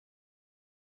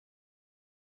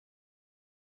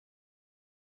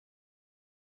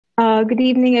Good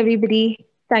evening, everybody.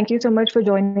 Thank you so much for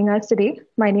joining us today.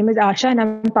 My name is Asha, and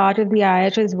I'm part of the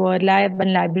IIHS Word Lab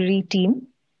and Library team.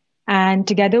 And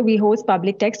together we host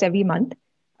Public Text every month.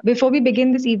 Before we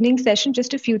begin this evening's session,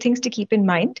 just a few things to keep in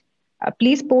mind.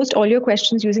 Please post all your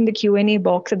questions using the Q&A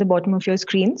box at the bottom of your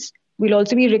screens. We'll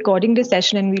also be recording this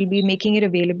session and we'll be making it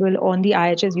available on the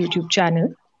IIHS YouTube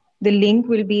channel. The link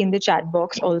will be in the chat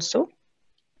box also.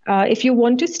 If you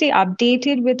want to stay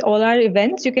updated with all our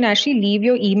events, you can actually leave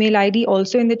your email ID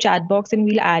also in the chat box and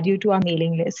we'll add you to our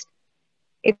mailing list.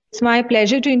 It's my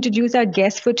pleasure to introduce our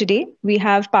guests for today. We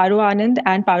have Paro Anand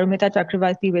and Paromita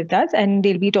Chakrabarti with us, and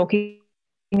they'll be talking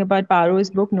about Paro's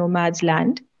book, Nomad's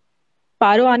Land.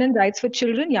 Paro Anand writes for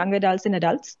children, young adults, and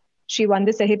adults. She won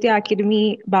the Sahitya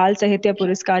Akademi Bal Sahitya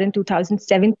Puraskar in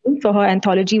 2017 for her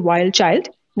anthology Wild Child,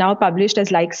 now published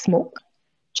as Like Smoke.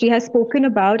 She has spoken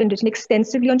about and written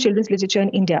extensively on children's literature in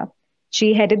India.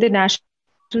 She headed the National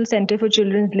Center for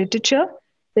Children's Literature,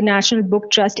 the National Book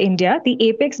Trust India, the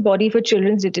apex body for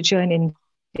children's literature in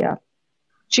India.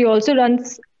 She also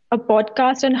runs a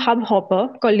podcast on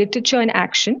Hubhopper called Literature in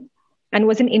Action and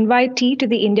was an invitee to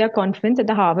the India conference at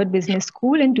the Harvard Business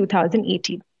School in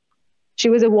 2018. She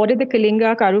was awarded the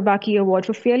Kalinga Karubaki Award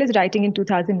for Fearless Writing in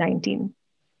 2019.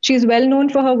 She is well known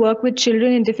for her work with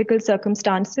children in difficult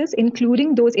circumstances,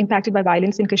 including those impacted by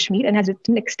violence in Kashmir, and has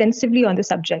written extensively on the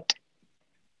subject.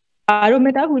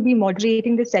 Paromita, who will be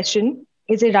moderating the session,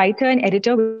 is a writer and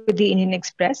editor with the Indian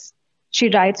Express. She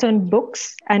writes on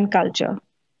books and culture.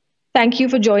 Thank you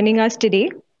for joining us today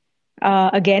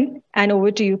again, and over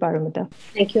to you, Paromita.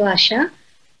 Thank you, Asha.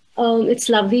 It's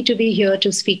lovely to be here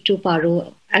to speak to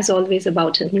Paro, as always,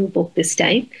 about a new book this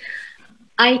time.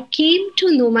 I came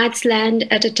to Nomad's Land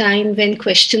at a time when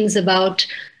questions about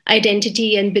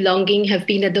identity and belonging have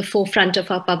been at the forefront of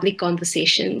our public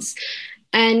conversations.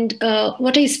 And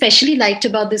what I especially liked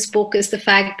about this book is the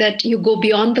fact that you go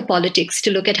beyond the politics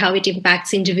to look at how it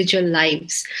impacts individual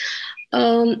lives.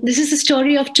 This is a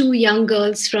story of two young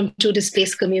girls from two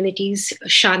displaced communities,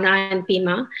 Shana and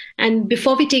Pema. And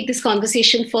before we take this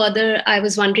conversation further, I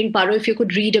was wondering, Paro, if you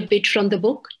could read a bit from the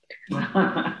book.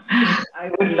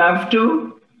 I would love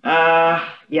to.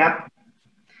 Yeah.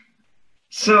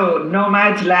 So,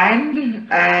 Nomad's Land,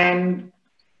 and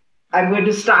I'm going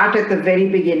to start at the very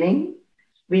beginning.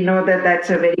 We know that that's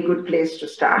a very good place to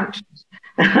start.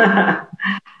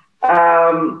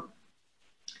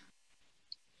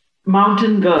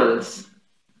 Mountain girls,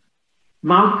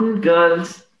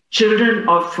 children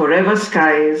of forever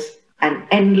skies and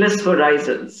endless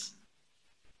horizons.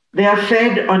 They are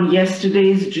fed on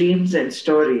yesterday's dreams and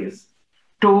stories,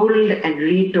 told and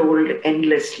retold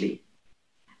endlessly.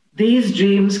 These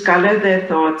dreams color their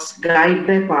thoughts, guide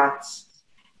their paths,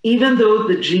 even though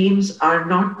the dreams are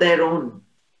not their own.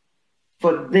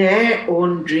 For their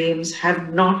own dreams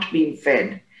have not been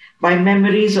fed by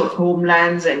memories of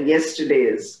homelands and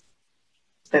yesterdays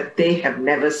that they have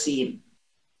never seen.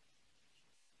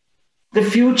 The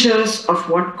futures of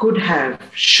what could have,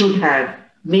 should have,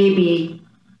 maybe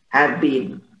have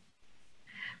been.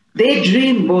 They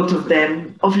dream, both of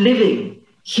them, of living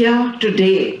here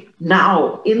today,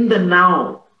 now, in the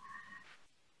now.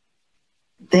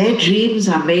 Their dreams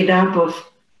are made up of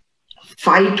a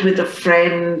fight with a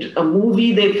friend, a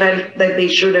movie they felt that they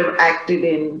should have acted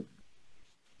in,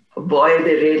 a boy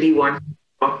they really wanted to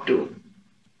talk to,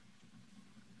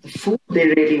 the food they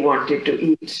really wanted to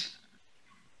eat.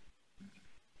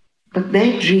 But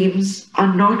their dreams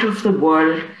are not of the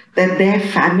world that their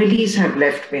families have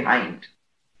left behind.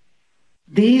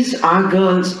 These are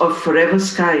girls of forever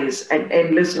skies and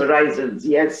endless horizons,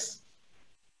 yes.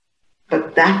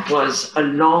 But that was a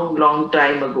long, long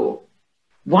time ago.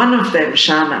 One of them,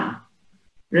 Shana,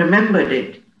 remembered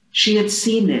it. She had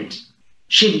seen it.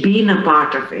 She'd been a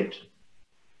part of it.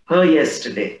 Her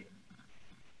yesterday.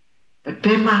 But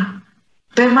Pema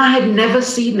had never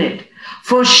seen it,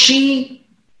 for she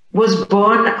was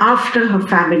born after her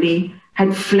family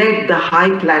had fled the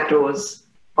high plateaus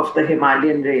of the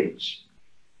Himalayan range.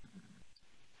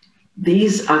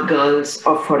 These are girls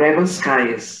of forever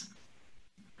skies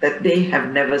that they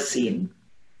have never seen.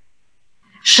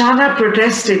 Shana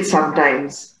protested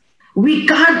sometimes, "We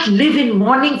can't live in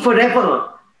mourning forever."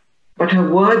 But her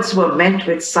words were met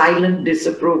with silent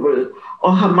disapproval,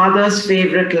 or her mother's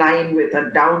favorite line with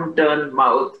a downturned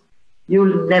mouth,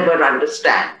 "You'll never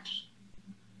understand."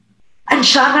 And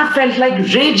Shana felt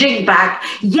like raging back,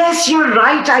 "Yes, you're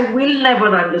right, I will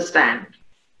never understand.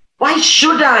 Why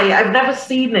should I? I've never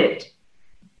seen it."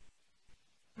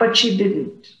 But she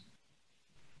didn't.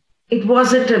 It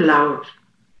wasn't allowed,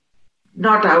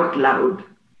 not out loud.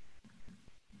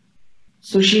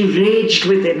 So she raged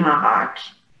within her heart.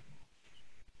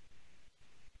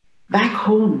 back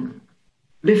home,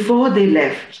 before they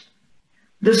left,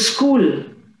 the school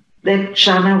that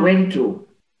Shana went to,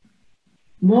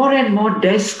 more and more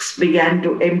desks began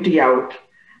to empty out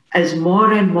as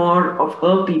more and more of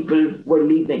her people were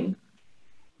leaving.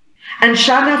 And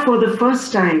Shana, for the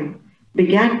first time,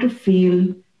 began to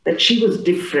feel that she was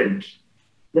different.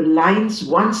 The lines,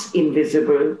 once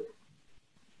invisible,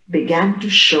 began to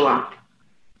show up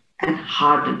and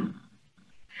harden.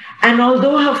 And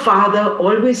although her father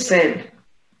always said,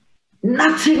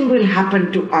 nothing will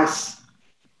happen to us,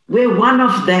 we're one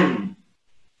of them,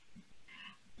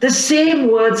 the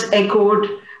same words echoed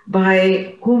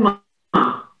by Huma,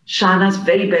 Shana's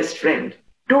very best friend.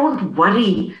 Don't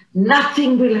worry,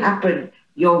 nothing will happen,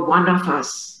 you're one of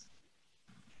us.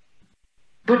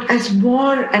 But as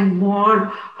more and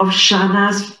more of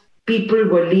Shana's people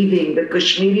were leaving, the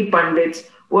Kashmiri Pandits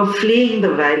were fleeing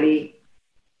the valley,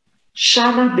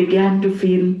 Shana began to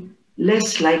feel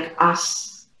less like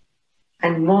us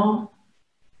and more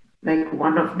like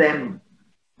one of them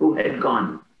who had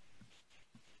gone.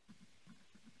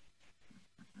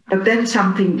 But then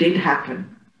something did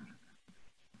happen.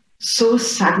 So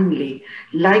suddenly,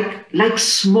 like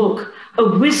smoke,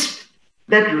 a wisp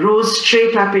that rose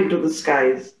straight up into the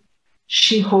skies.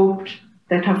 She hoped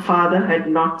that her father had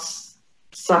not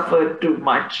suffered too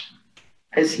much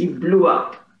as he blew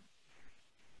up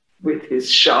with his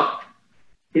shop,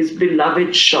 his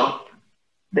beloved shop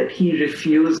that he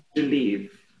refused to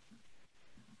leave.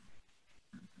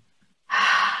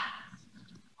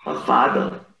 Her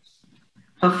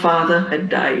father had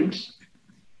died.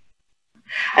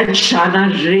 And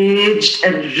Shana raged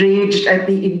and raged at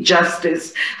the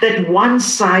injustice that one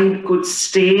side could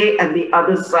stay and the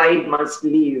other side must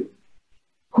leave.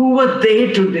 Who were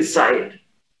they to decide?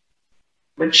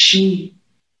 But she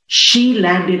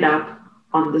landed up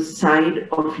on the side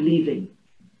of leaving.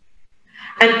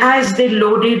 And as they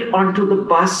loaded onto the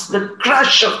bus, the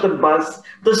crush of the bus,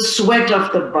 the sweat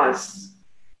of the bus,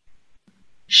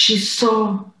 she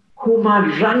saw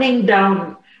Huma running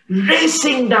down,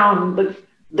 racing down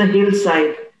the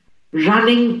hillside,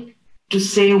 running to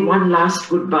say one last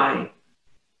goodbye,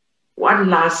 one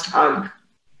last hug.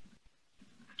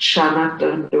 Shana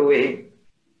turned away.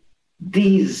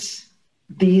 These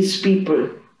people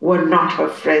were not her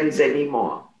friends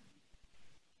anymore.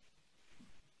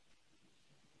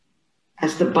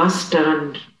 As the bus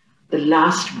turned the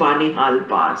last Banihal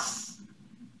pass,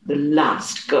 the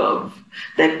last curve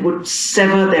that would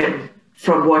sever them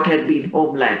from what had been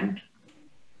homeland,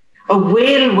 a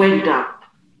wail went up,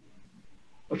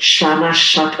 but Shana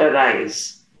shut her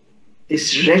eyes.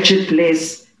 This wretched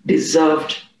place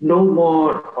deserved no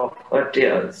more of her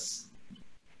tears.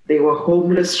 They were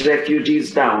homeless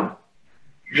refugees now,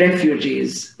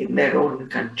 refugees in their own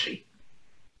country.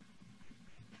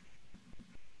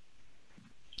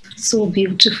 So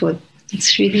beautiful.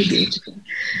 It's really beautiful.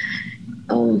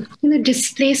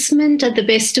 Displacement at the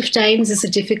best of times is a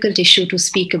difficult issue to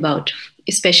speak about,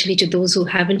 especially to those who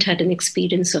haven't had an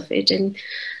experience of it. And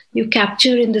you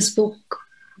capture in this book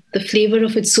the flavor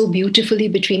of it so beautifully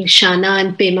between Shana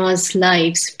and Pema's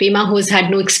lives. Pema, who has had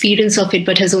no experience of it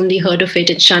but has only heard of it,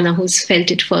 and Shana, who's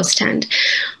felt it firsthand.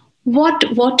 What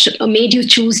made you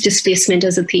choose displacement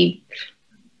as a theme?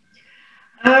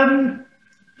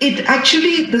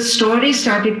 The story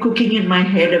started cooking in my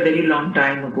head a very long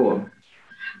time ago.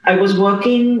 I was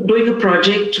doing a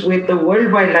project with the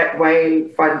World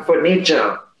Wildlife Fund for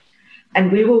Nature,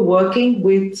 and we were working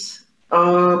with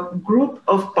a group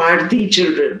of Pardhi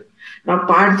children. Now,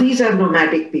 Pardhis are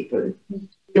nomadic people.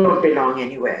 They don't belong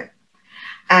anywhere.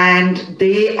 And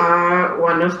they are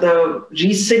one of the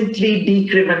recently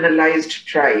decriminalized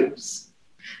tribes.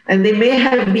 And they may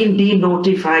have been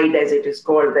denotified, as it is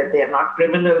called, that they are not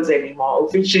criminals anymore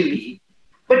officially.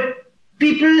 But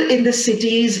people in the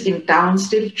cities, in towns,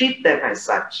 still treat them as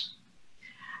such.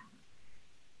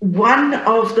 One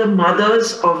of the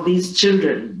mothers of these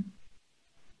children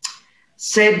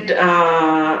said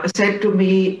to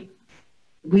me,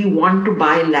 we want to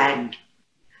buy land.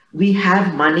 We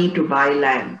have money to buy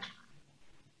land.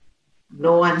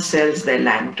 No one sells their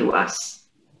land to us.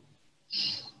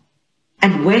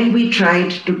 And when we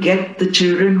tried to get the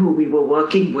children who we were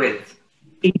working with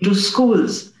into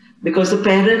schools, because the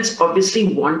parents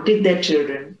obviously wanted their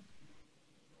children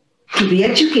to be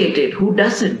educated, who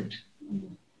doesn't?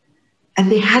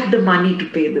 And they had the money to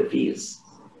pay the fees.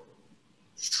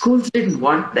 Schools didn't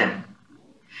want them.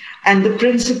 And the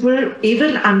principal,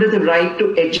 even under the Right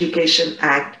to Education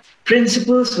Act,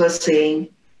 principals were saying,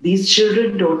 these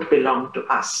children don't belong to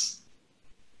us.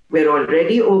 We're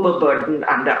already overburdened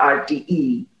under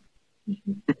RTE.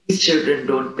 These children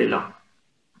don't belong.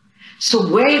 So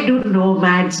where do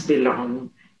nomads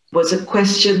belong was a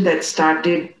question that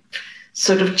started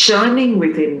sort of churning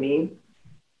within me.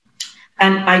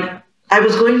 And I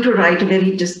was going to write a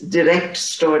very just direct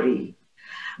story.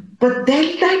 But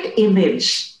then that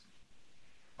image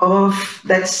of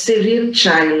that Syrian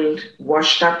child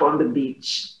washed up on the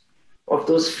beach, of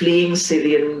those fleeing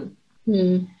Syrian.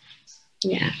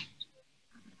 Yeah.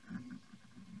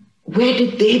 Where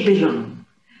did they belong?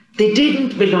 They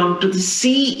didn't belong to the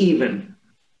sea even.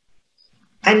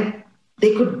 And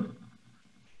they could,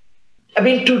 I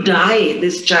mean, to die,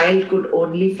 this child could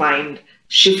only find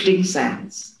shifting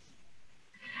sands.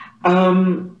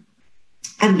 And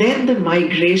then the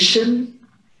migration,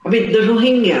 I mean, the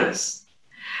Rohingyas,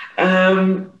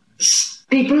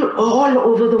 people all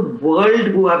over the world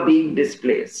who are being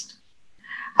displaced,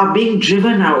 are being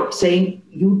driven out, saying,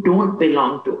 you don't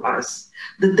belong to us.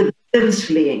 The Tibetans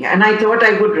fleeing. And I thought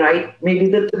I would write maybe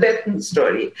the Tibetan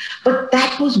story. But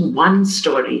that was one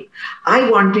story. I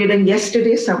wanted, and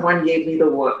yesterday someone gave me the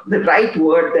right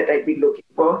word that I'd been looking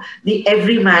for, the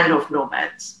everyman of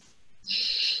nomads.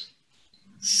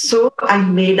 So I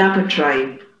made up a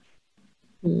tribe,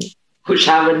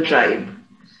 Kushavan tribe.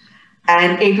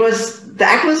 And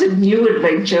that was a new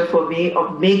adventure for me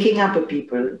of making up a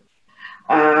people,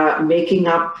 making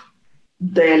up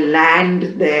their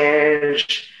land, their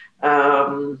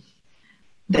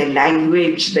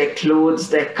language, their clothes,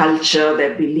 their culture,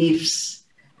 their beliefs.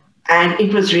 And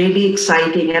it was really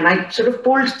exciting. And I sort of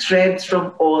pulled threads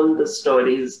from all the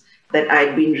stories that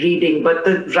I'd been reading. But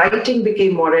the writing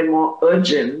became more and more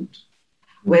urgent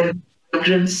when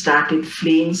migrants started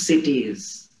fleeing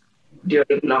cities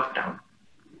during lockdown.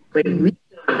 When we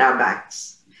turned our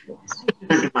backs,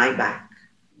 I turned my back.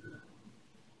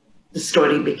 The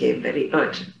story became very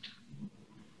urgent.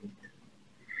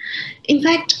 In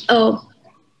fact,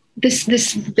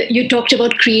 you talked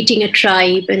about creating a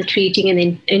tribe and creating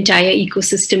an entire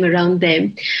ecosystem around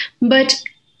them. But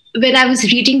when I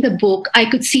was reading the book, I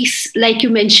could see, like you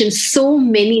mentioned, so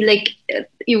many, like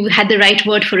you had the right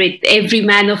word for it, every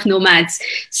man of nomads.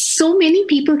 So many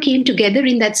people came together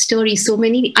in that story, so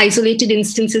many isolated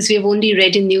instances we have only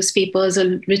read in newspapers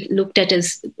or looked at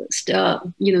as,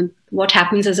 what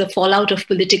happens as a fallout of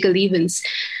political events.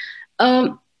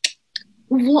 When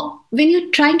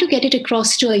you're trying to get it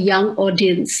across to a young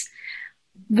audience,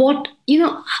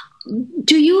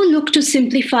 do you look to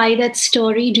simplify that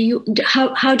story?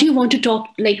 How do you want to talk,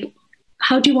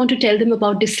 how do you want to tell them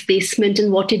about displacement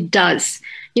and what it does?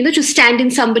 To stand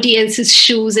in somebody else's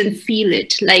shoes and feel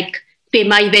it, like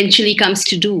Pema eventually comes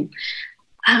to do.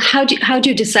 How do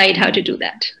you decide how to do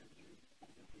that?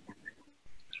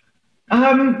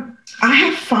 I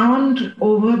have found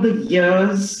over the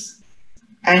years,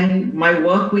 and my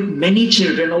work with many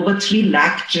children, over 3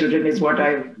 lakh children is what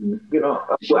I've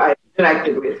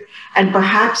interacted with. And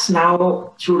perhaps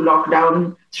now through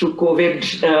lockdown, through COVID,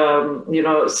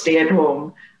 stay at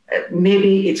home,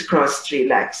 maybe it's crossed 3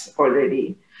 lakhs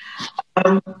already.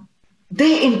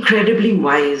 They're incredibly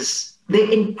wise.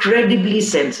 They're incredibly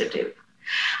sensitive.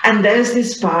 And there's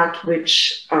this part where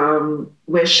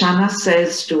Shana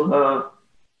says to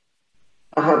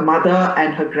her mother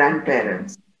and her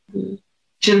grandparents,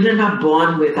 children are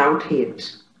born without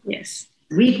hate. Yes.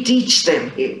 We teach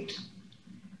them hate.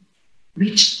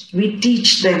 We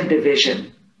teach them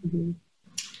division. Mm-hmm.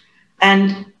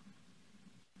 And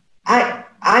I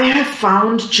have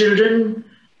found children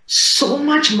so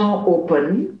much more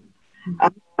open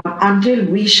until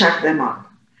we shut them up.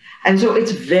 And so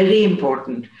it's very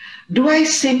important. Do I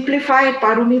simplify it,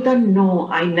 Paromita? No,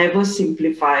 I never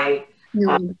simplify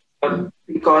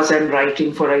because I'm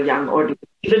writing for a young audience.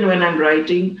 Even when I'm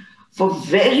writing for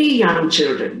very young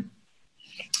children.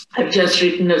 I've just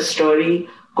written a story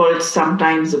called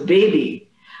Sometimes a Baby,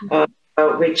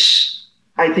 which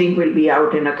I think will be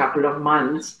out in a couple of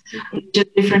months.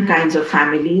 Just different kinds of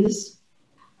families,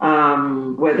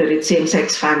 whether it's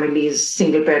same-sex families,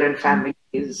 single-parent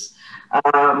families,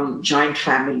 joint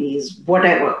families,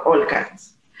 whatever, all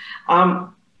kinds.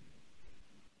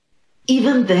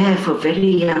 Even there, for very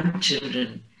young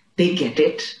children, they get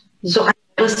it. So I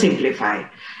never simplify.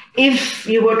 If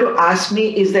you were to ask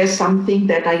me, is there something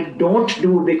that I don't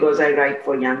do because I write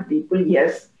for young people?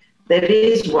 Yes, there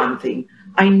is one thing.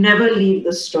 I never leave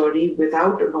the story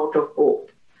without a note of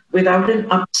hope, without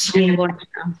an upswing.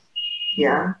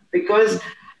 Yeah, because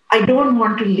I don't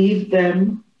want to leave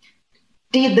them.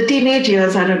 The teenage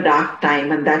years are a dark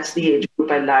time, and that's the age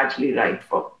group I largely write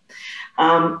for.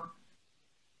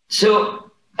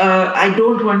 So I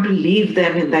don't want to leave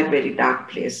them in that very dark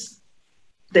place.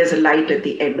 There's a light at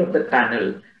the end of the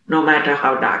tunnel, no matter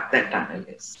how dark that tunnel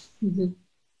is. Mm-hmm.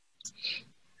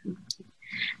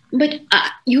 But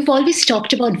you've always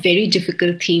talked about very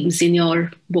difficult themes in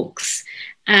your books.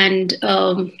 And,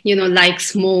 like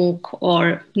smoke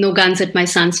or no guns at my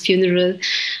son's funeral.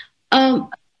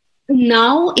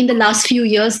 Now, in the last few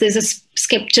years, there's a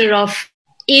scepter of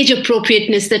age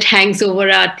appropriateness that hangs over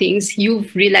our things.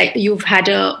 You've had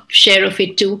a share of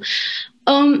it too.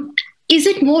 Is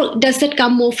it more? Does that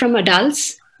come more from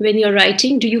adults when you're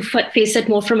writing? Do you face that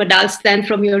more from adults than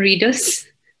from your readers?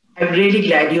 I'm really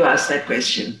glad you asked that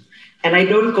question. And I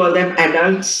don't call them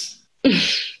adults in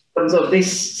terms of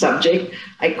this subject.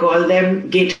 I call them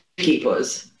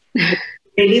gatekeepers.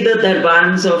 Really the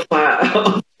darbans of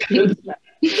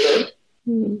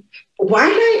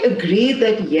While I agree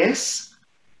that yes,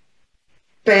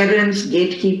 parents,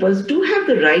 gatekeepers do have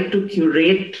the right to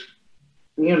curate,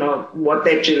 what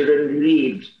their children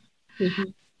read. Mm-hmm.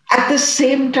 At the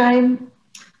same time,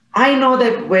 I know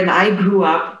that when I grew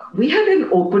up, we had an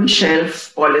open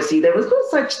shelf policy. There was no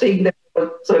such thing. There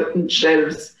were certain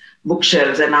shelves,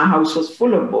 bookshelves, and our house was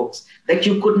full of books that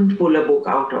you couldn't pull a book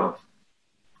out of.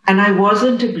 And I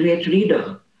wasn't a great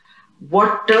reader.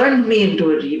 What turned me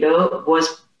into a reader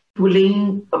was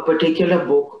pulling a particular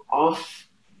book off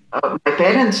my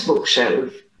parents'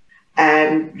 bookshelf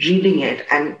and reading it.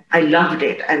 And I loved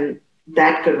it. And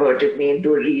that converted me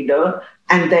into a reader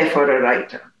and therefore a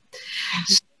writer.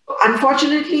 So,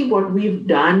 unfortunately, what we've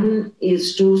done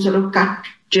is to sort of cut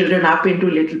children up into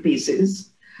little pieces.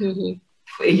 Mm-hmm.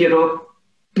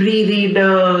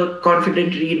 Pre-reader,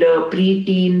 confident reader,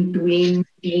 pre-teen, tween,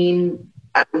 teen,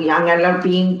 young adult,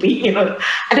 teen, And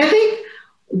I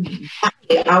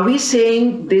think, are we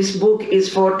saying this book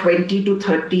is for 20 to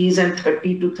 30s and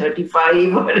 30 to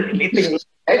 35 or anything like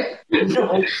that?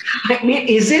 No. I mean,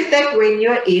 is it that when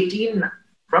you're 18,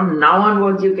 from now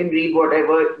onwards, you can read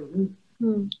whatever?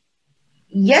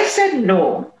 Yes and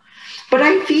no. But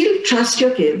I feel trust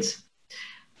your kids.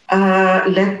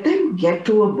 Let them get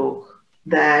to a book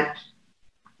that,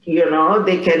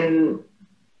 they can,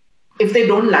 if they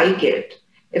don't like it,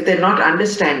 if they're not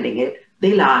understanding it,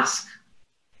 they'll ask.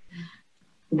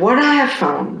 What I have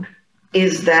found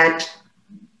is that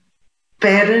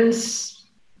parents,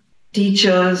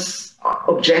 teachers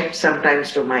object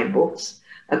sometimes to my books.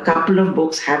 A couple of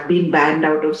books have been banned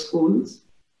out of schools.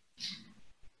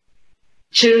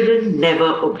 Children never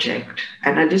object.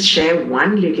 And I'll just share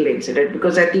one little incident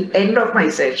because at the end of my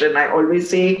session, I always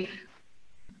say,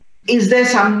 is there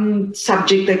some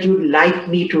subject that you'd like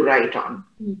me to write on?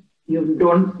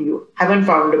 You haven't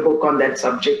found a book on that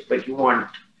subject, but you want.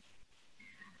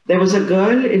 There was a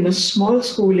girl in a small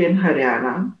school in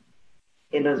Haryana,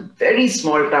 in a very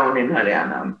small town in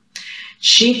Haryana.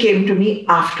 She came to me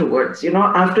afterwards,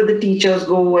 after the teachers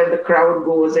go and the crowd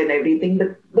goes and everything,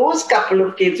 those couple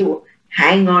of kids who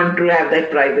hang on to have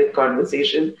that private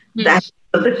conversation, that's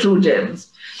the true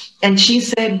gems. And she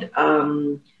said,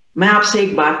 मैं आपसे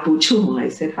एक बात पूछूं? I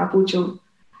said, हाँ पूछो.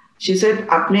 She said,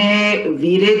 आपने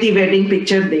वीरे दी wedding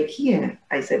picture देखी है?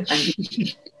 I said, हाँ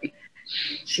जी.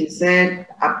 She said,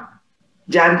 आप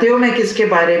जानते हो मैं किसके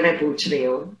बारे में पूछ रही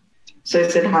हूँ? So I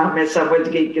said, हाँ मैं समझ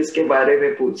गई किसके बारे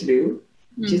में पूछ रही हूँ.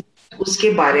 उसके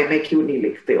बारे में क्यों नहीं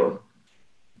लिखते हो?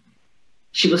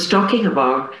 She was talking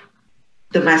about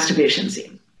the masturbation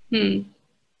scene.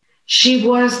 She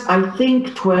was, I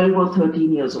think, 12 or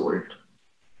 13 years old.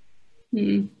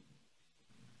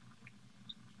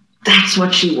 That's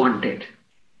what she wanted.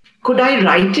 Could I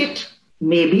write it?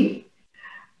 Maybe.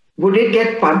 Would it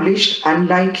get published?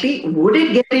 Unlikely. Would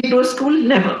it get into a school?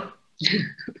 Never.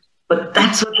 But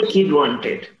that's what the kid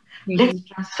wanted. Let's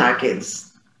trust our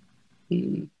kids.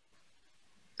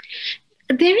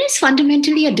 There is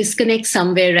fundamentally a disconnect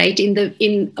somewhere, right,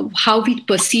 in how we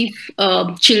perceive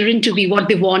children to be, what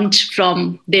they want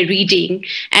from their reading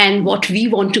and what we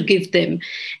want to give them.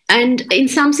 And in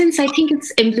some sense, I think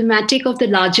it's emblematic of the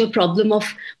larger problem of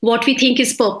what we think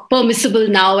is permissible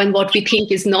now and what we think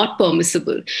is not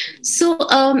permissible. So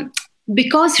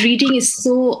because reading is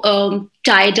so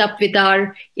tied up with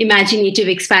our imaginative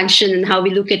expansion and how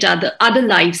we look at other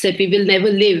lives that we will never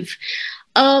live,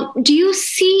 do you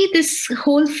see this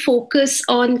whole focus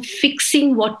on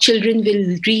fixing what children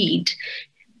will read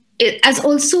as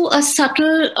also a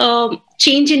subtle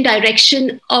change in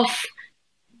direction of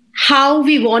how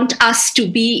we want us to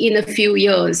be in a few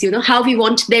years, how we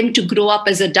want them to grow up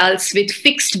as adults with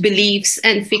fixed beliefs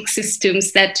and fixed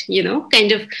systems that,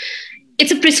 kind of,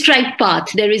 it's a prescribed path.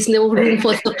 There is no room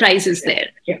for surprises there.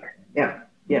 Yeah.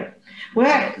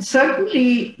 Well,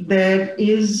 certainly there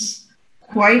is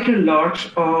quite a lot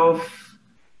of,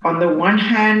 on the one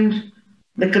hand,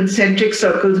 the concentric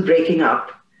circles breaking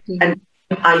up and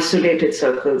isolated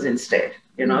circles instead,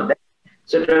 that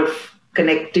sort of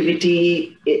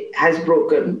connectivity has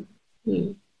broken.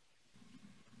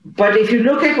 But if you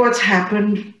look at what's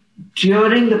happened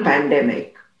during the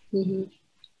pandemic,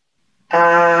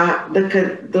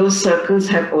 those circles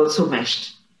have also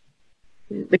meshed.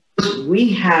 Because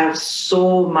we have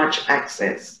so much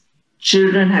access.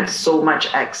 Children have so much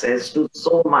access to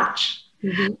so much.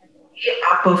 We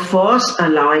are perforce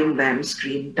allowing them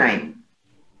screen time.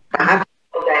 Perhaps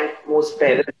more than most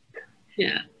parents.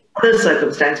 Other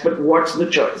circumstance, but what's the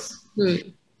choice?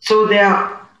 So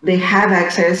they have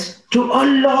access to a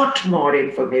lot more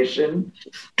information,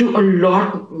 to a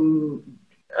lot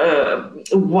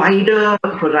wider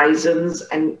horizons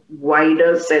and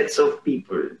wider sets of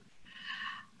people.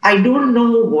 I don't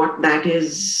know what that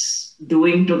is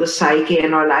doing to the psyche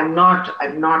and all. I'm not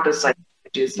a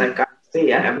psychologist, like I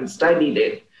say, I haven't studied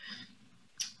it.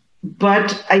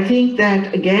 But I think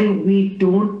that, again, we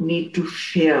don't need to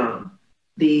fear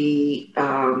the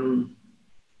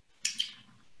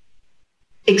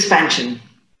expansion.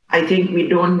 I think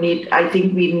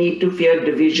we need to fear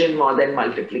division more than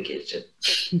multiplication.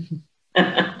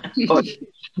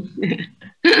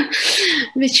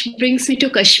 Which brings me to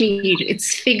Kashmir.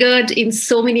 It's figured in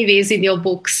so many ways in your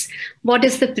books. What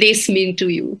does the place mean to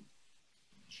you?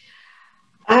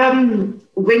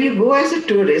 When you go as a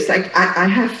tourist, like I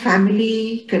have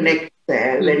family connected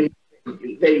there very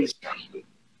strongly, very strongly.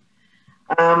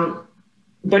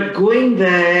 But going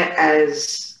there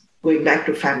as going back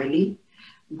to family,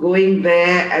 going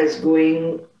there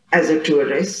as a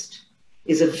tourist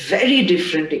is a very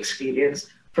different experience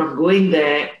from going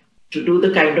there to do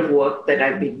the kind of work that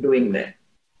I've been doing there.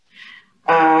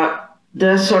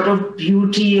 The sort of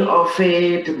beauty of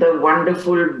it, the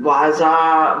wonderful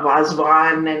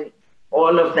Vazwan and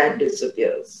all of that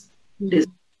disappears.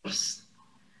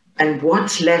 And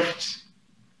what's left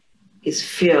is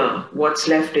fear. What's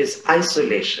left is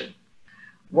isolation.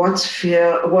 What's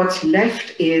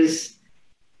left is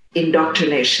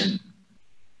indoctrination.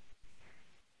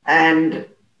 And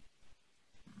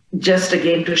just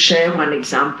again to share one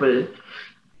example,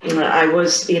 I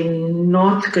was in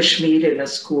North Kashmir in a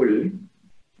school,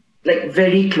 like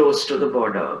very close to the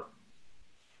border.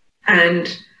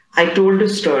 And I told a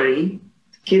story.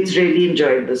 Kids really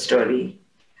enjoyed the story.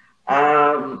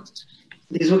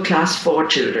 These were class 4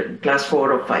 children, class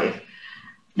 4 or 5.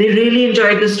 They really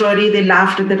enjoyed the story. They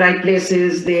laughed at the right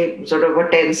places. They sort of were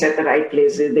tense at the right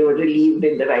places. They were relieved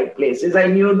in the right places. I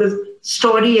knew the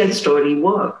story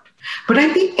worked. But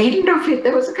at the end of it,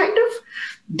 there was a kind of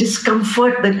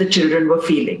discomfort that the children were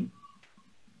feeling.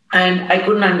 And I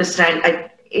couldn't understand.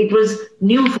 It was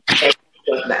new for me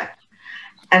that.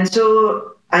 And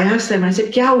so I asked them, I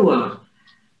said, "Kya hua?"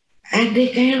 And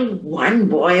one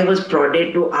boy was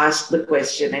prodded to ask the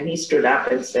question, and he stood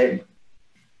up and said,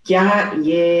 "Kya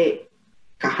ye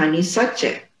kahani sach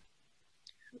hai?"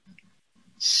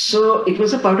 So it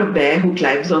was about a bear who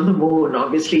climbs on the moon.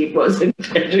 Obviously, it wasn't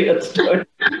a real story.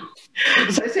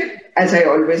 So I said, as I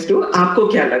always do, "Aapko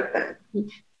kya lagta hai?"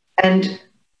 And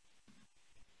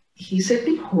he said,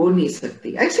 "Nahi ho nahi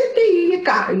sakti." I said, "Ye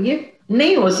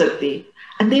nahi ho sakti."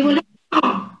 And they were like,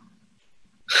 "Oh."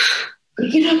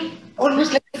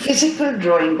 Almost like a physical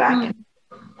drawing back.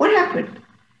 What happened?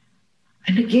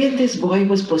 And again, this boy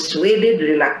was persuaded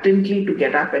reluctantly to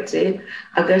get up and say,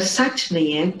 "Agar sach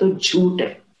nahi hai, to jhoot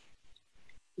hai."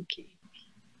 Okay.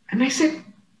 And I said,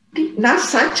 "Na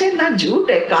sach hai, na jhoot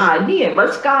hai, kahani hai,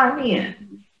 bas kahani hai."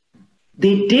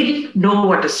 They didn't know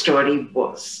what a story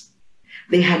was.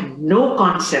 They had no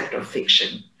concept of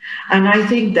fiction. And I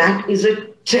think that is a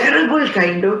terrible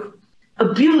kind of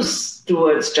abuse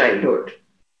towards childhood.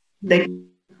 They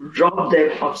rob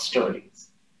them of stories.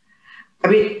 I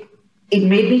mean, it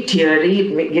made me teary.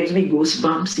 It gives me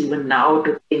goosebumps even now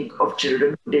to think of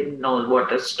children who didn't know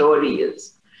what a story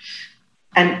is.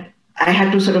 And I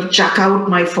had to sort of chuck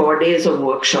out my 4 days of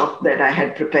workshop that I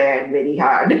had prepared very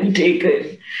hard and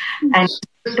taken, and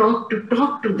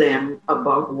talk to them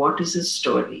about what is a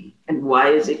story and why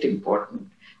is it important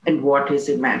and what is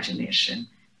imagination,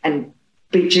 and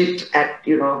pitch it at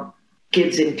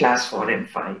kids in class 4 and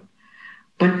 5.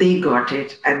 But they got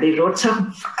it, and they wrote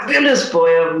some fabulous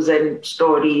poems and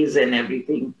stories and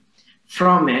everything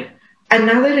from it.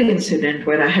 Another incident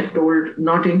where I had told,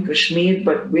 not in Kashmir,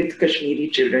 but with Kashmiri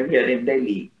children here in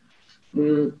Delhi,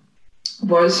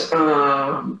 was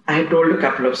I had told a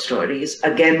couple of stories.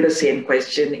 Again, the same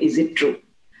question, is it true?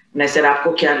 And I said,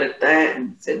 "Aapko kya lagta hai?"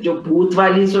 And said, "Jo bhoot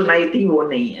wali sunai thi, wo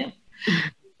nahi hai.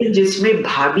 Jisme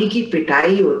bhabhi ki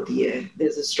pitai hoti hai."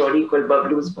 There's a story called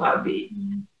Bablu's Bhabhi.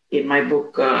 In my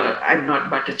book, I'm Not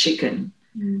But a Chicken.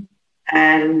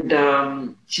 And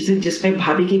she said, "Jisme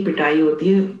bhabhi ki pitai hoti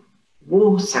hai, wo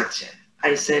sach hai."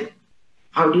 I said,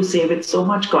 how do you say with so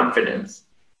much confidence?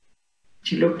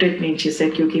 She looked at me and she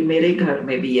said, "Kyunki mere ghar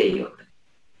mein bhi yahi hota hai."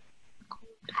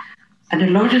 And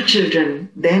a lot of children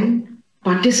then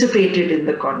participated in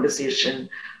the conversation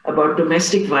about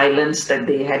domestic violence that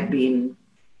they had been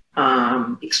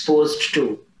exposed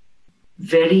to.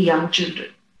 Very young children.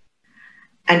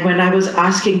 And when I was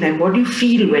asking them, what do you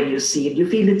feel when you see it? Do you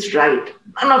feel it's right?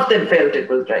 None of them felt it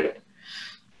was right.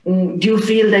 Do you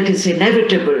feel that it's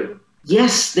inevitable?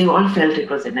 Yes, they all felt it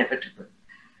was inevitable.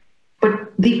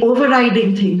 But the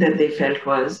overriding thing that they felt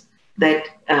was that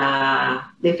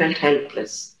they felt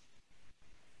helpless.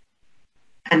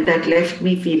 And that left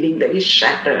me feeling very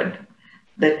shattered,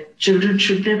 that children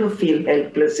should never feel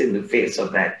helpless in the face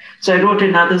of that. So I wrote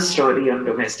another story on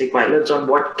domestic violence, on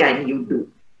what can you do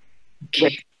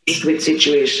when faced with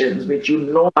situations which you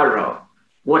know are wrong.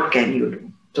 What can you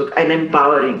do? So an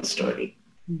empowering story.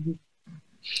 Mm-hmm.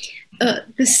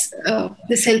 This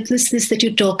helplessness that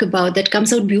you talk about, that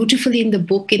comes out beautifully in the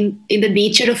book, in the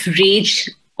nature of rage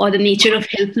or the nature of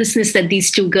helplessness that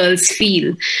these two girls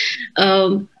feel.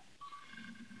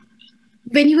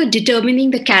 When you were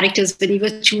determining the characters, when you were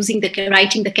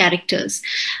writing the characters,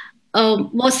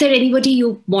 was there anybody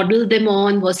you modeled them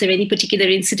on? Was there any particular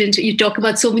incident? You talk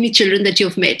about so many children that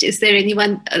you've met. Is there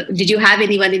anyone, did you have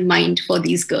anyone in mind for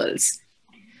these girls?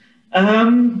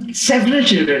 Several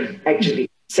children, actually.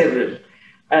 Several.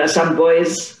 Some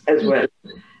boys as well.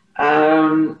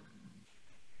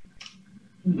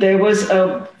 There was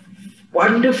a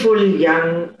wonderful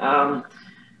young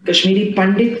Kashmiri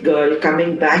Pandit girl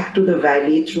coming back to the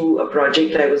valley through a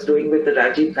project I was doing with the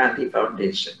Rajiv Gandhi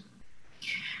Foundation.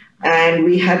 And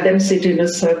we had them sit in a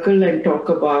circle and talk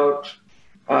about,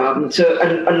 so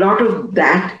a lot of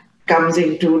that comes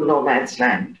into Nomad's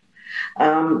Land.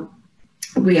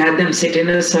 We had them sit in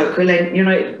a circle and,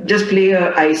 just play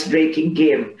a ice-breaking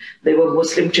game. They were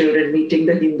Muslim children meeting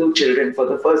the Hindu children for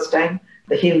the first time,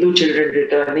 the Hindu children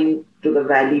returning to the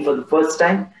valley for the first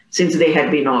time since they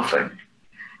had been orphaned.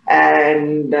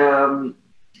 And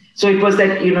so it was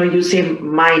that, you say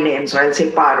my name, so I'll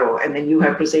say Paro, and then you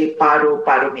have to say Paro,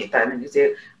 Paromita, and then you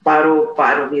say Paro,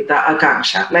 Paromita,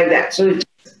 Akanksha, like that. So, it's,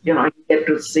 you get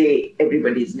to say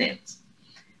everybody's names.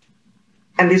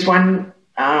 And this one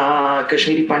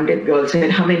Kashmiri Pandit girl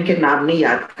said, "Hum inke naam nahi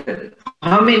yaad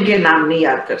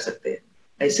kar sakte."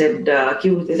 I said,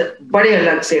 "Kyun?" They said, "Bade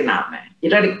alag se naam hai."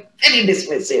 Very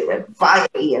dismissive and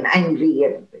fiery and angry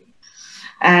and everything.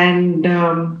 And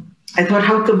I thought,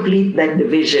 how complete that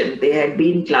division. They had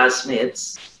been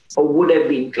classmates or would have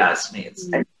been classmates.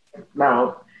 And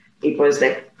now it was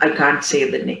that I can't say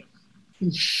the name.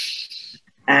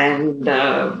 And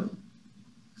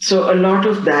so a lot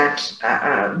of that,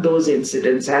 those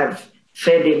incidents have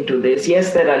fed into this.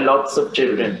 Yes, there are lots of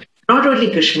children, not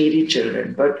only Kashmiri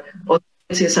children, but also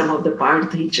say some of the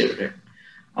Parthi children.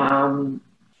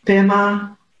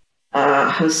 Pema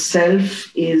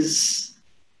herself is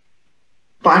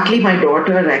partly my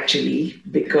daughter, actually,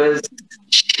 because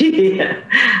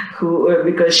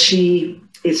she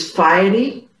is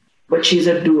fiery, but she's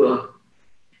a doer.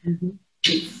 Mm-hmm.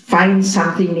 She finds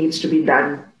something needs to be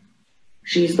done.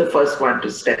 She's the first one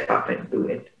to step up and do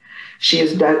it. She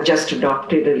has just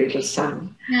adopted a little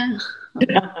son. Yeah.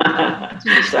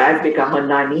 So I've become a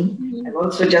nani. Mm-hmm. I've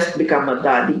also just become a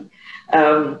dadi.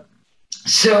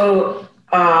 So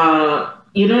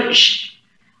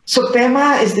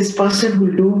Pema is this person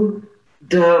who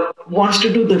wants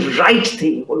to do the right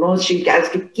thing, who knows she has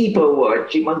to keep her word,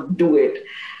 she must do it.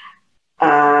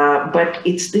 But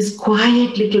it's this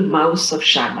quiet little mouse of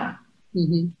Shana,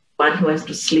 mm-hmm. one who has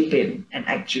to slip in and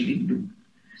actually do.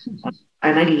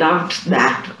 And I loved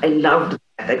that. I loved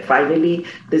that finally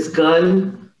this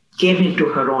girl came into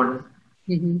her own,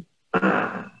 mm-hmm.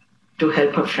 To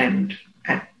help her friend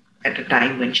at a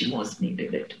time when she most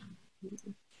needed it.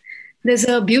 There's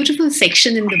a beautiful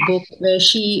section in the book where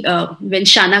when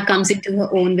Shana comes into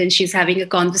her own, when she's having a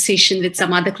conversation with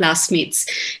some other classmates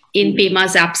in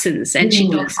Pema's absence, and she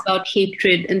talks about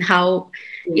hatred and how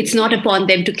it's not upon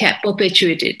them to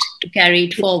perpetuate it, to carry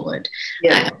it forward.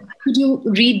 Yeah. Could you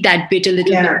read that bit a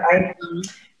little bit?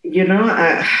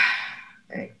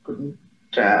 I couldn't,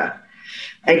 I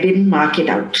didn't mark it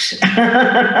out.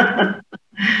 I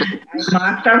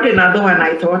marked out another one,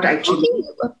 I thought, actually.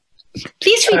 Okay.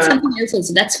 Please read something else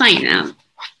also. That's fine.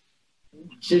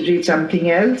 Should read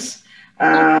something else.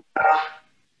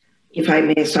 If I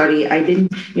may, sorry, I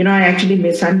didn't, I actually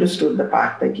misunderstood the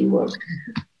part that you were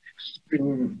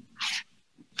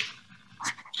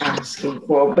asking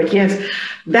for. But yes,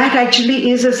 that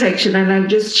actually is a section, and I'll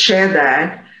just share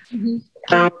that,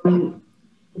 mm-hmm.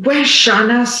 Where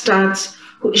Shana starts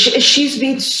She's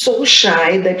been so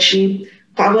shy that she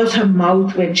covers her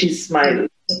mouth when she smiles,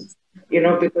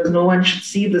 because no one should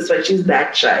see this, but she's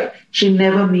that shy. She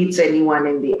never meets anyone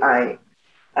in the eye.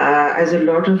 As a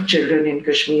lot of children in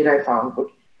Kashmir, I found,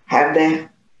 would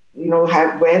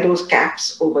have wear those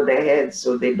caps over their heads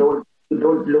so they don't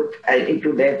look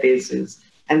into their faces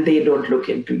and they don't look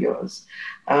into yours.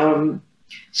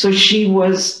 So she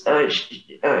was,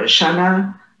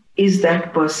 Shana is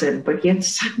that person, but yet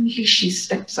suddenly she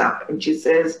steps up and she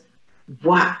says,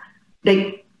 "What?"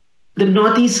 Like the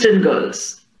Northeastern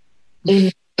girls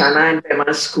in Shana and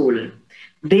Pema's school,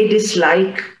 they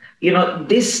dislike,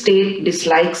 this state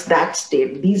dislikes that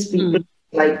state. These people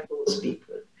like those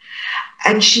people.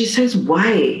 And she says,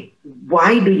 "Why?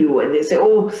 Why do you?" And they say,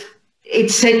 "Oh,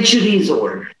 it's centuries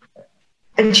old."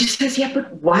 And she says, "Yeah,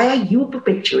 but why are you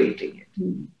perpetuating it?"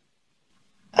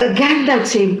 Again, that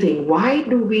same thing. Why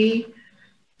do we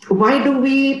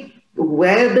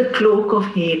wear the cloak of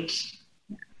hate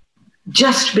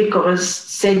just because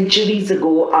centuries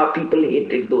ago our people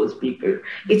hated those people?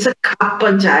 It's a Kap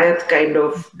Panchayat kind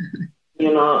of,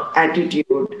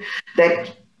 attitude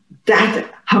that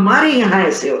हमारे यहाँ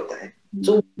ऐसे होता है.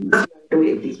 So we must learn to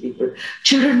hate these people.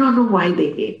 Children don't know why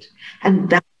they hate. And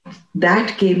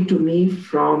that came to me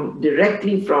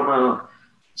directly from a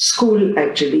school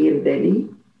actually in Delhi,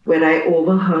 where I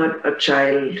overheard a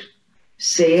child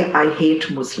say, "I hate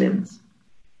Muslims."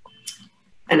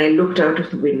 And I looked out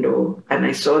of the window and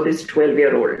I saw this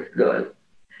 12-year-old girl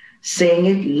saying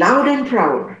it loud and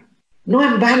proud. No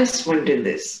embarrassment in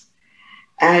this.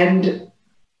 And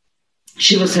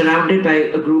she was surrounded by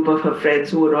a group of her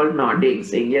friends who were all nodding,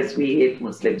 saying, "Yes, we hate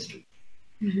Muslims too."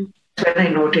 When I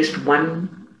noticed one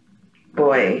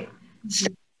boy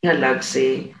standing along,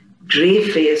 say,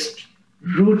 gray-faced,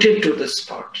 rooted to the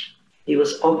spot. He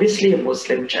was obviously a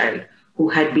Muslim child who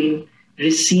had been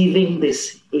receiving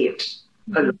this hate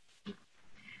a lot.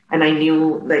 And I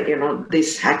knew that,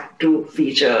 this had to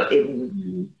feature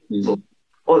in book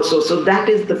also. So that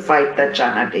is the fight that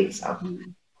Chana takes up.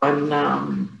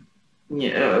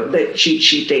 That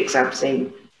she takes up,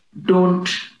 saying, don't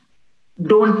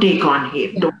take on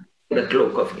hate, don't take the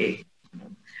cloak of hate.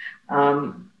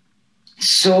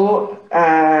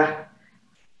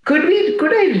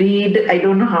 Could I read? I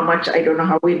don't know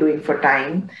how we're doing for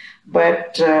time,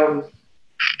 but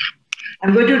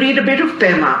I'm going to read a bit of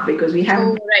Pema because we have.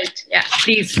 Oh, right. Yeah,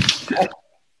 please.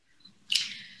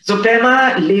 So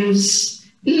Pema lives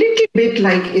a little bit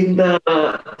like in the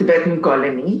Tibetan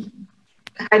colony.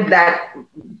 I had that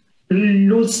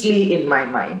loosely in my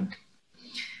mind.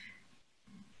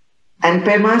 And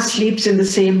Pema sleeps in the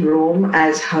same room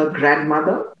as her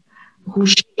grandmother, who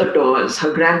she adores.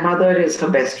 Her grandmother is her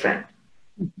best friend.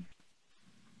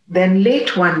 Then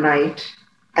late one night,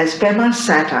 as Pema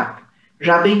sat up,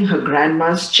 rubbing her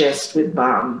grandma's chest with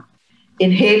balm,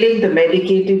 inhaling the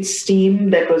medicated steam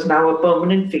that was now a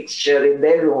permanent fixture in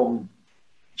their room,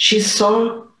 she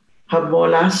saw her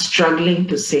Mola struggling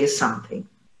to say something.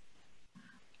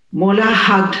 Mola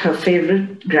hugged her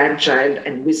favorite grandchild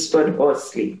and whispered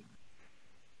hoarsely,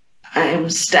 "I am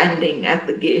standing at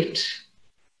the gate,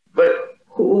 but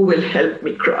who will help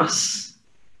me cross?"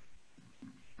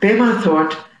 Pema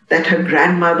thought that her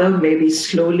grandmother may be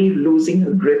slowly losing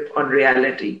her grip on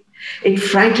reality. It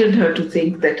frightened her to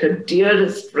think that her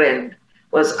dearest friend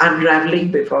was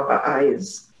unraveling before her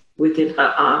eyes, within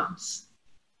her arms.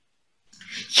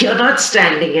 "You're not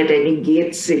standing at any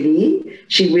gate, silly,"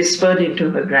 she whispered into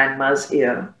her grandma's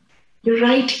ear. "You're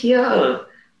right here,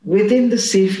 within the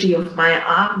safety of my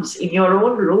arms, in your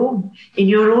own room, in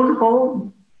your own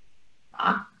home.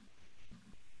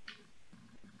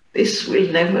 This will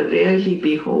never really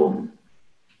be home.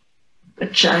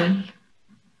 But child,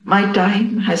 my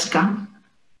time has come.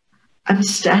 I'm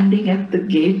standing at the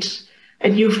gate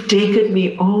and you've taken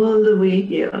me all the way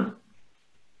here.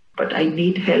 But I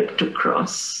need help to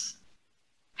cross.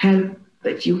 Help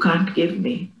that you can't give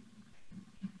me."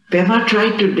 Pema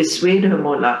tried to dissuade her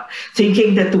Mola,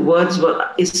 thinking that the words were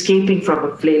escaping from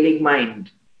a flailing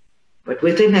mind. But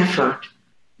with an effort,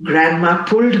 Grandma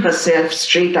pulled herself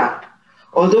straight up.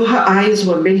 Although her eyes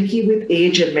were milky with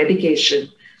age and medication,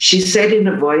 she said in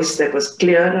a voice that was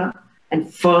clearer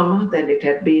and firmer than it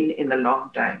had been in a long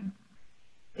time.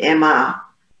 "Emma,"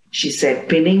 she said,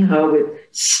 pinning her with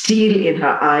steel in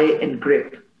her eye and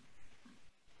grip.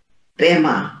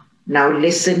 "Pema, now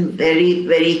listen very,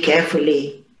 very carefully.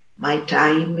 My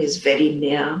time is very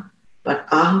near, but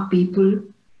our people,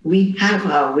 we have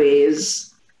our ways.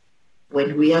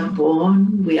 When we are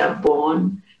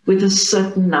born with a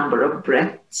certain number of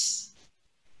breaths.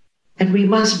 And we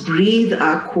must breathe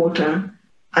our quota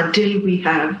until we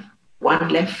have one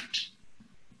left.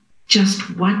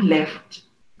 Just one left.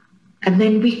 And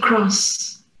then we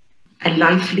cross and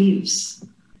life leaves.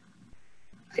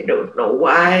 I don't know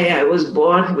why I was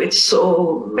born with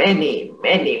so many,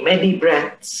 many, many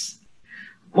breaths.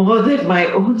 More than my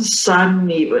own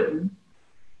son even.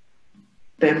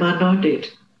 Pema nodded.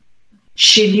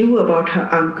 She knew about her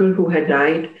uncle who had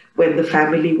died when the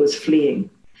family was fleeing,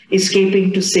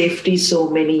 escaping to safety so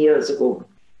many years ago.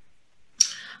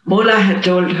 Mola had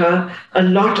told her a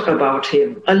lot about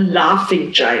him, a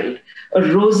laughing child, a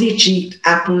rosy-cheeked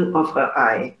apple of her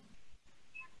eye.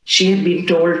 She had been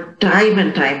told time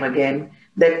and time again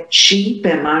that she,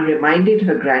 Pema, reminded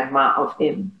her grandma of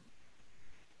him.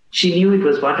 She knew it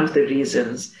was one of the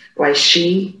reasons why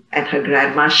she and her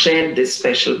grandma shared this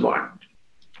special bond.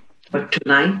 But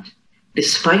tonight,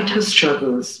 despite her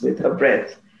struggles with her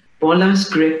breath, Mola's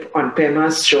grip on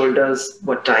Pema's shoulders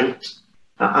were tight.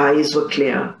 Her eyes were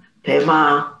clear.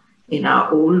 Pema, in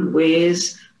our old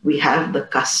ways, we have the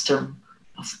custom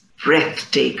of breath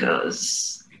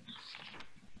takers.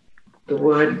 The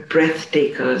word breath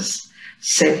takers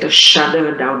sent a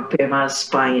shudder down Pema's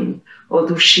spine,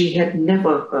 although she had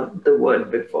never heard the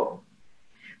word before.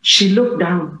 She looked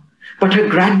down, but her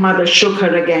grandmother shook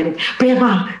her again.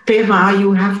 Pema, Pema,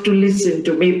 you have to listen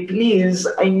to me, please.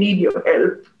 I need your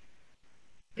help.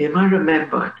 Pema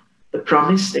remembered the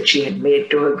promise that she had made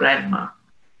to her grandma.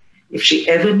 If she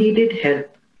ever needed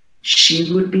help,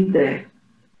 she would be there.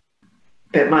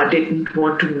 Pema didn't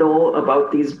want to know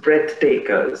about these breath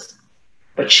takers,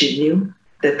 but she knew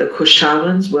that the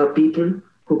Kushavans were people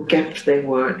who kept their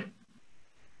word,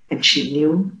 and she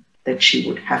knew that she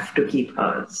would have to keep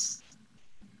hers.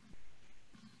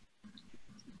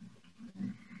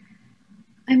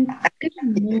 I'm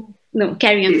gonna move. No,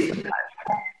 carry on.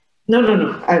 No.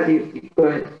 Go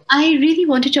ahead. I really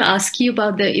wanted to ask you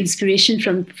about the inspiration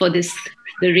for this,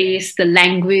 the race, the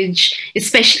language,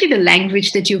 especially the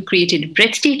language that you created.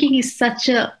 Breathtaking is such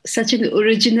an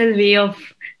original way of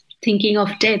thinking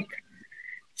of death.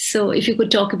 So if you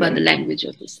could talk about the language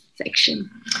of this section.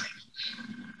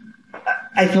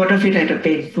 I thought of it at a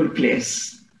painful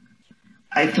place.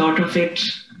 I thought of it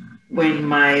when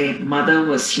my mother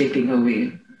was slipping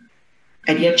away,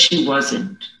 and yet she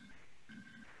wasn't.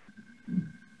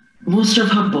 Most of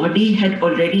her body had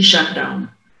already shut down,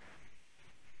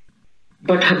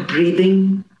 but her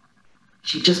breathing,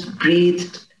 she just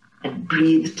breathed and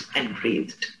breathed and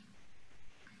breathed.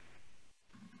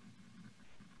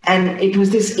 And it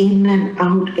was this in and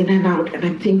out, and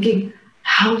I'm thinking,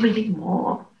 how many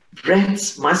more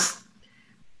breaths must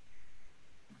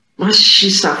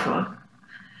she suffer?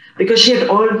 Because she had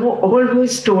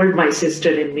always told my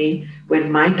sister and me,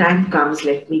 when my time comes,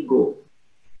 let me go.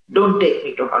 Don't take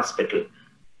me to hospital.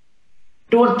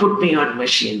 Don't put me on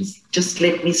machines. Just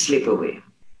let me slip away.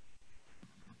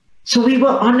 So we were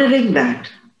honoring that.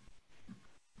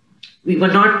 We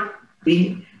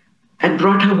had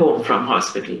brought her home from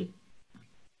hospital.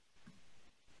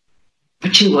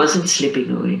 But she wasn't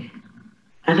slipping away.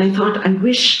 And I thought, I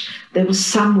wish there was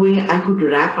some way I could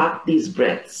wrap up these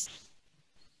breaths.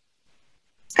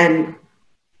 And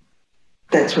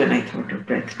that's when I thought of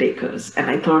breath takers. And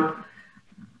I thought,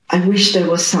 I wish there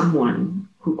was someone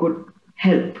who could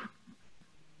help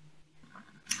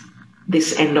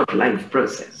this end of life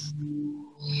process.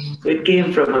 So it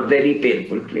came from a very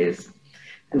painful place.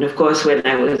 And of course, when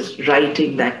I was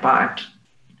writing that part,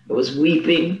 I was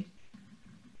weeping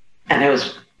and I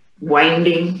was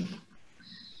winding.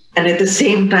 And at the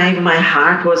same time, my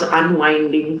heart was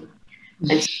unwinding.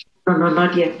 And no,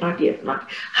 not yet.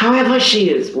 However she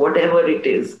is, whatever it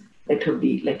is, let her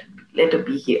be, let her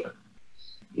be here.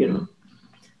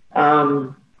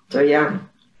 So yeah,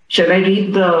 shall I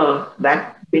read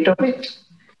that bit of it?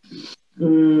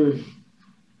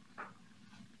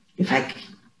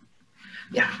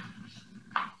 Yeah.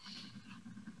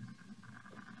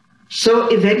 So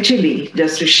eventually,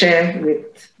 just to share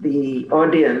with the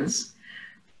audience,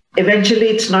 eventually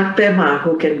it's not Pema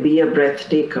who can be a breath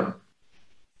taker.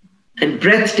 And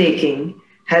breathtaking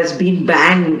has been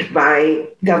banned by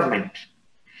government.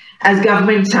 As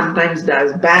government sometimes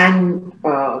does, ban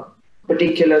a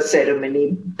particular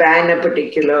ceremony, ban a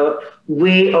particular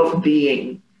way of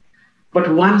being,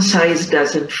 but one size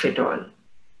doesn't fit all.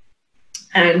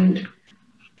 And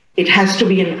it has to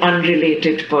be an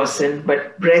unrelated person,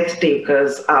 but breath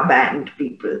takers are banned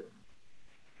people.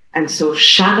 And so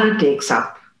Shana takes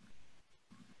up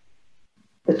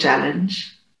the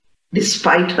challenge.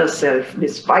 Despite herself,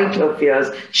 despite her fears,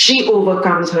 she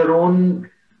overcomes her own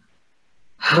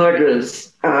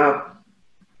hurdles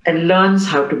and learns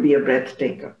how to be a breath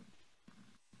taker.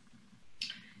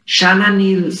 Shana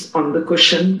kneels on the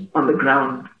cushion on the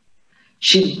ground.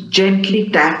 She gently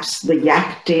taps the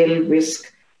yak tail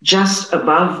whisk just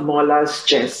above Mola's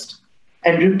chest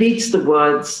and repeats the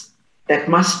words that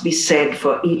must be said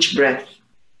for each breath.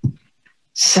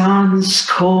 Sans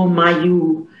ko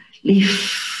mayu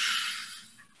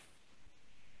leaf.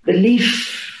 The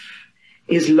leaf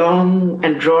is long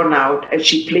and drawn out as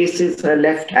she places her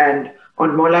left hand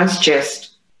on Mola's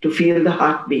chest to feel the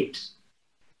heartbeat.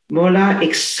 Mola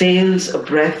exhales a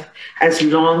breath as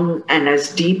long and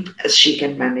as deep as she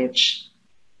can manage.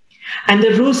 And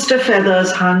the rooster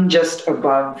feathers hung just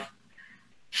above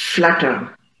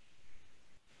flutter.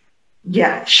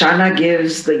 Yeah, Shana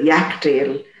gives the yak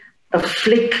tail a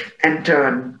flick and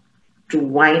turn to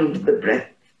wind the breath.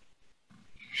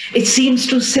 It seems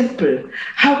too simple.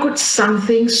 How could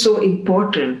something so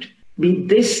important be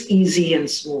this easy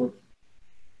and smooth?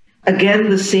 Again,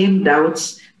 the same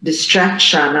doubts distract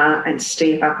Shana and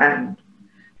stay her hand.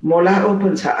 Mola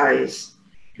opens her eyes,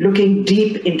 looking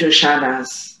deep into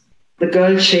Shana's. The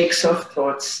girl shakes off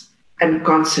thoughts and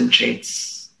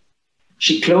concentrates.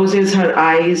 She closes her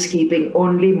eyes, keeping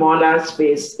only Mola's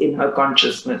face in her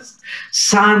consciousness.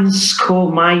 Sans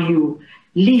ko mayu,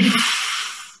 leaf,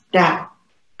 tap,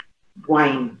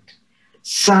 wind.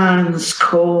 Sans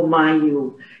ko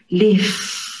mayu,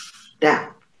 leaf,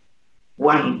 tap,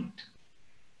 wind.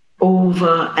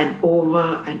 Over and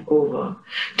over and over,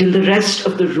 till the rest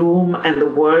of the room and the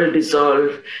world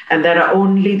dissolve, and there are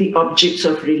only the objects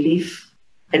of relief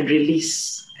and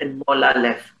release and Mola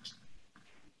left.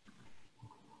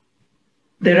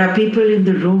 There are people in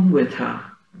the room with her.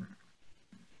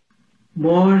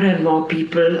 More and more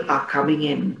people are coming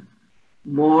in.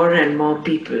 More and more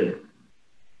people.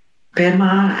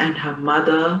 Pema and her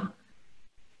mother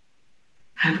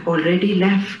have already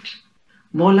left.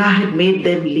 Mola had made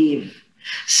them leave,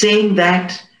 saying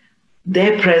that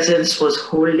their presence was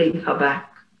holding her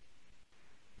back.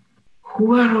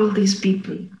 Who are all these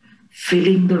people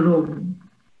filling the room?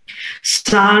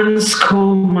 Sans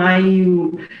ko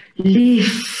mayu,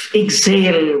 leaf,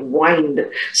 exhale, wind.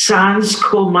 Sans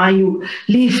ko mayu,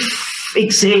 leaf,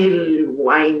 exhale,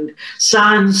 wind.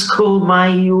 Sans ko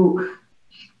mayu,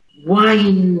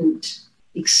 wind,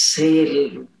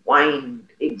 exhale, wind.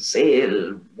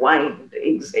 Exhale, wind,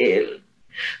 exhale.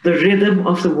 The rhythm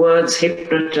of the words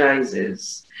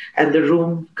hypnotizes, and the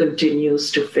room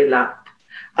continues to fill up.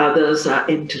 Others are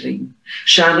entering.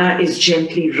 Shana is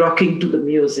gently rocking to the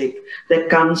music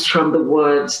that comes from the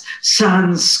words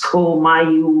Sans ko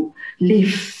mayu,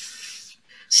 leaf.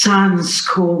 Sans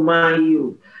ko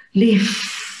mayu,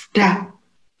 leaf, tap,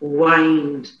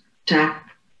 wind, tap,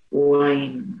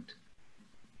 wind.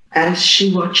 As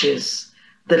she watches,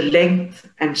 the length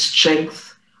and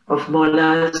strength of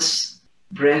Mola's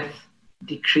breath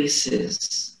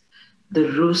decreases.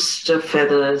 The rooster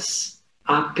feathers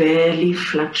are barely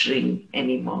fluttering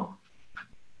anymore.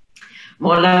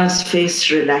 Mola's face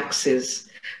relaxes,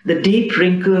 the deep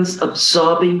wrinkles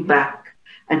absorbing back,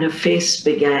 and her face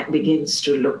begins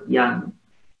to look young.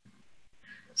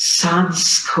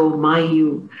 Sans ko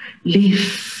mayu,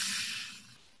 leaf.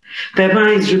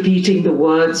 Pema is repeating the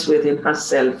words within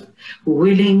herself,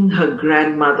 willing her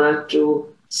grandmother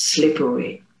to slip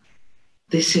away.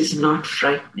 This is not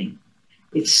frightening.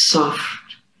 It's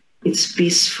soft. It's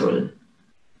peaceful.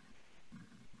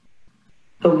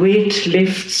 A weight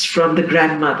lifts from the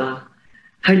grandmother.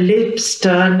 Her lips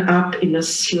turn up in a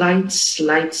slight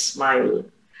smile.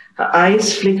 Her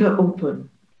eyes flicker open.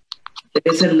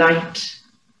 There is a light.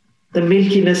 The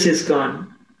milkiness is gone.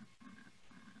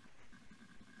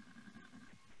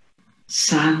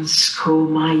 Sans ko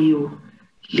mayu,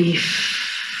 leaf.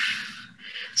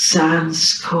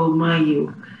 Sans ko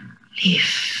mayu,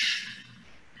 leaf.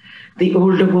 The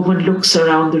older woman looks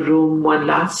around the room one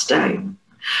last time.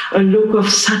 A look of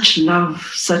such love,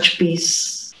 such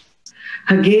peace.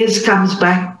 Her gaze comes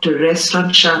back to rest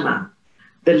on Shana,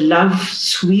 the love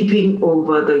sweeping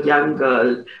over the young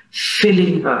girl,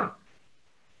 filling her.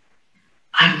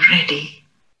 I'm ready,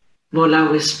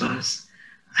 Mola whispers.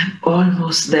 I'm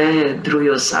almost there,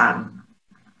 Dhruyo-san.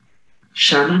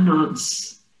 Shana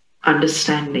nods,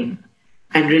 understanding,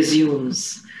 and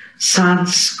resumes.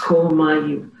 Sans ko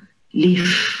mayu,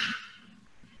 leaf.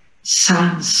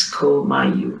 Sans ko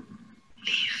mayu,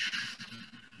 leaf.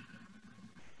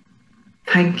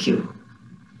 Thank you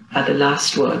are the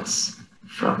last words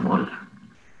from Mola.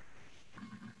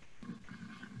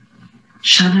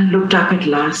 Shana looked up at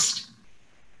last.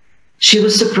 She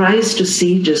was surprised to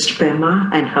see just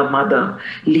Pema and her mother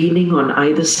leaning on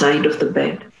either side of the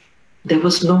bed. There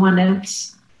was no one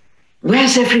else.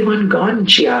 Where's everyone gone?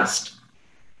 She asked.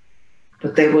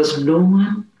 But there was no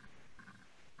one.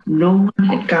 No one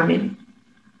had come in.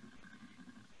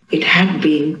 it had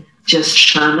been just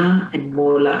Shana and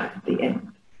Mola at the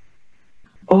end.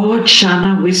 Awed,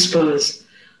 Shana whispers,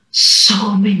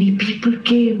 so many people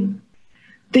came.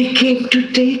 They came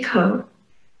to take her.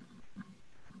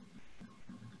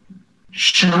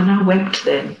 Shana wept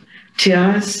then,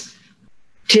 tears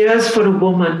for a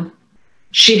woman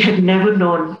she had never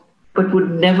known but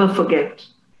would never forget.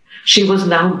 She was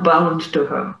now bound to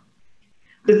her.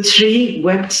 The three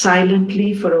wept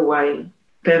silently for a while,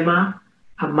 Pema,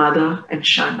 her mother, and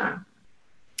Shana.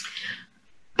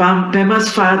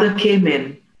 Pema's father came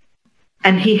in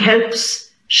and he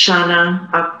helps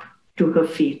Shana up to her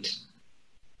feet.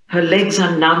 Her legs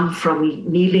are numb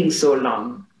from kneeling so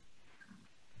long.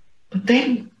 But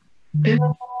then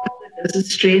Pema does a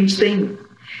strange thing.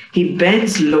 He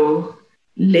bends low,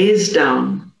 lays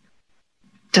down,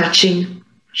 touching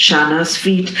Shana's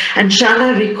feet, and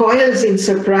Shana recoils in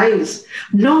surprise.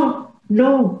 No,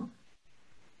 no,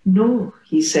 no,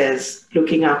 he says,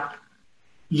 looking up.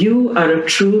 You are a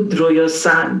true Droyo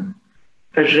son,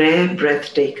 a rare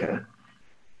breath taker.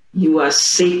 You are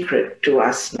sacred to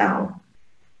us now.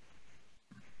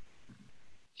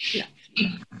 Yeah.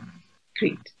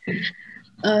 Great.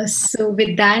 So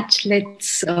with that,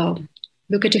 let's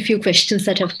look at a few questions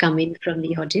that have come in from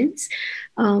the audience.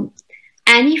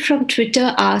 Annie from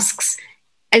Twitter asks,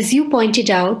 as you pointed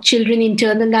out, children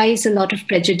internalize a lot of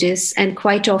prejudice and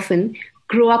quite often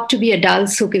grow up to be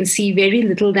adults who can see very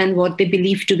little than what they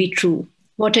believe to be true.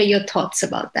 What are your thoughts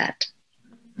about that?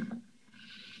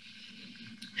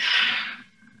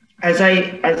 As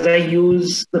I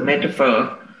use the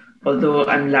metaphor, although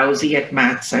I'm lousy at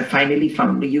maths, I finally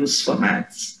found a use for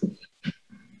maths.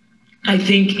 I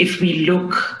think if we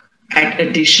look at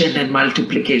addition and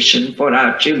multiplication for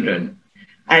our children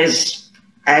as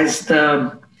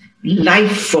the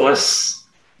life force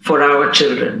for our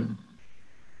children,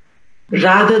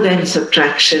 rather than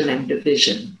subtraction and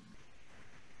division,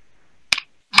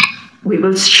 we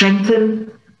will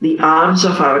strengthen the arms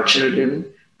of our children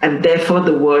and therefore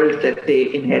the world that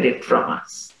they inherit from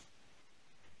us.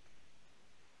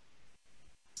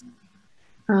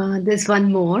 There's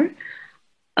one more.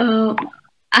 I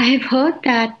have heard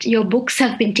that your books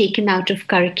have been taken out of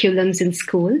curriculums in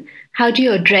school. How do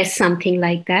you address something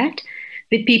like that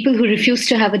with people who refuse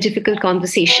to have a difficult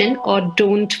conversation or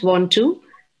don't want to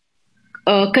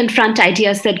confront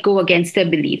ideas that go against their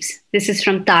beliefs? This is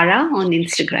from Tara on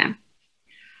Instagram.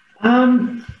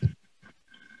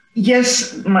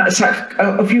 Yes,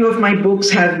 a few of my books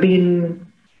have been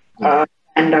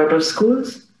banned out of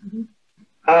schools.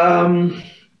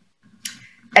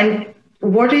 And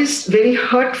what is very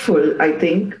hurtful, I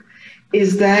think,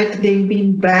 is that they've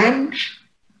been banned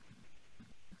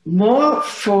more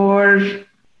for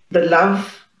the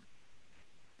love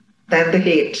than the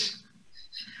hate.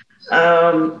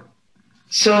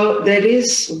 So there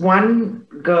is one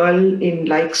girl in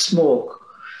Like Smoke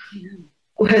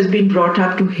who has been brought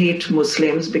up to hate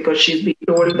Muslims because she's been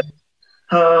told that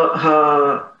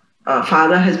her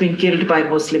father has been killed by a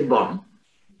Muslim bomb.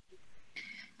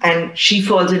 And she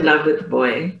falls in love with a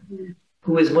boy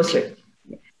who is Muslim.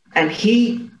 And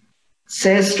he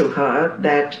says to her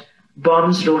that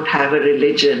bombs don't have a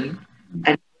religion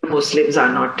and Muslims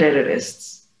are not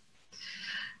terrorists.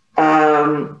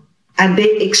 And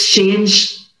they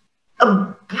exchange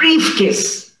a brief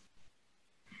kiss.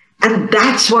 And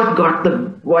that's what got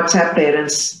the WhatsApp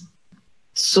parents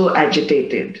so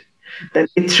agitated that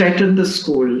they threatened the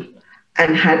school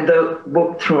and had the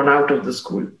book thrown out of the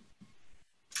school.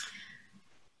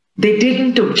 They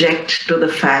didn't object to the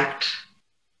fact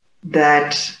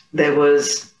that there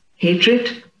was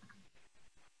hatred,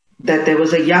 that there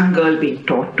was a young girl being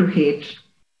taught to hate.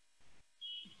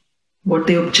 What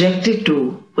they objected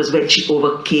to was when she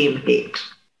overcame hate.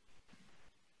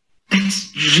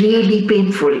 That's really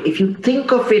painful if you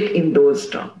think of it in those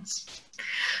terms.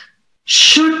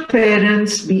 Should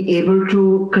parents be able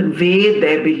to convey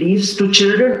their beliefs to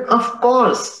children? Of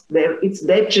course, it's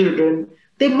their children.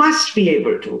 They must be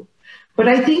able to. But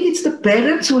I think it's the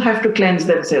parents who have to cleanse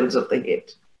themselves of the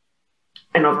hate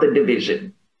and of the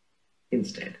division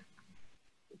instead.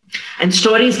 And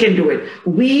stories can do it.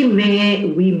 We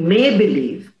may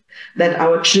believe that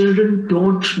our children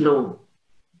don't know,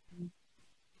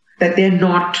 that they're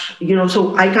not,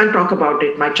 so I can't talk about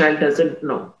it. My child doesn't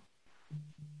know.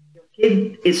 Your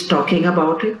kid is talking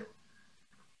about it,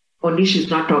 only she's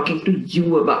not talking to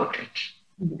you about it.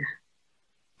 Yeah.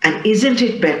 And isn't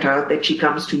it better that she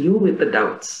comes to you with the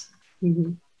doubts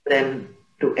than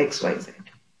to XYZ?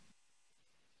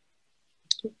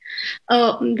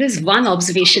 There's one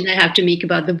observation I have to make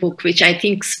about the book, which I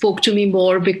think spoke to me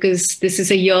more because this is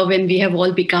a year when we have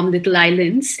all become little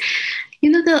islands.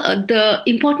 the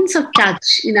importance of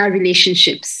touch in our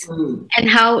relationships, and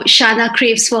how Shana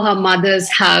craves for her mother's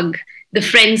hug, the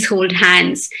friends hold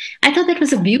hands. I thought that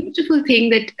was a beautiful thing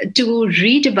that to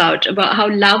read about how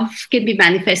love can be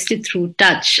manifested through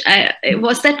touch.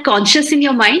 Was that conscious in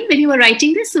your mind when you were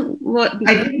writing this?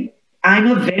 I think I'm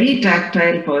a very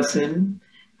tactile person,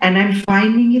 and I'm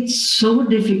finding it so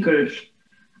difficult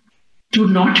to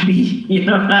not be.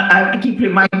 I have to keep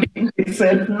reminding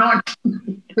myself not.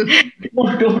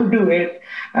 Don't do it.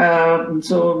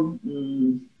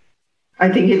 I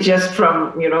think it's just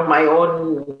from my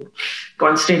own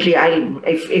constantly.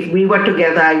 If we were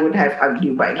together, I would have hugged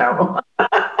you by now.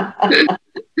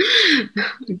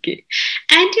 Okay.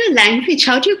 And your language,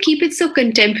 how do you keep it so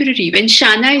contemporary when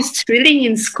Shana is thrilling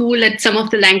in school at some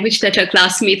of the language that her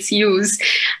classmates use?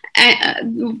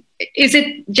 Is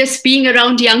it just being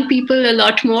around young people a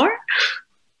lot more?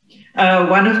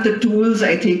 One of the tools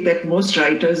I think that most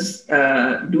writers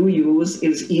do use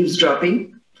is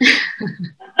eavesdropping.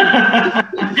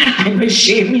 I'm a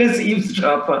shameless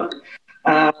eavesdropper.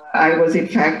 I was in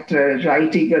fact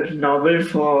writing a novel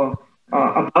for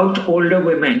about older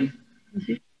women.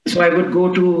 So I would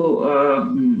go to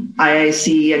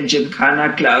IIC and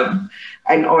Gymkhana Club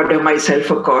and order myself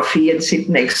a coffee and sit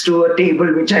next to a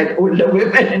table which had older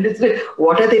women. And it's like,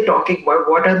 what are they talking about?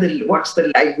 What's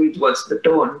the language? What's the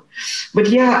tone? But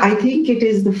yeah, I think it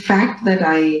is the fact that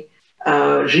I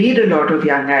read a lot of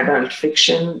young adult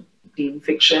fiction, teen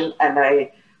fiction, and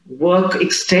I work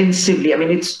extensively. I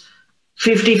mean, it's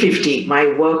 50-50,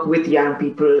 my work with young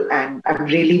people, and I'm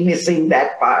really missing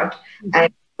that part,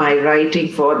 and my writing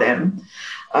for them.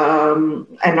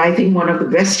 And I think one of the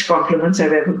best compliments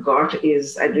I've ever got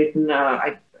is I'd written,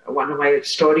 one of my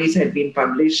stories had been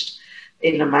published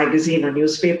in a magazine, a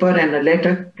newspaper, and a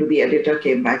letter to the editor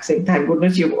came back saying, thank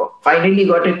goodness you finally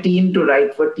got a teen to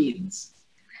write for teens.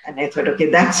 And I thought, okay,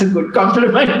 that's a good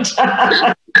compliment.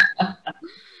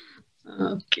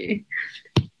 Okay.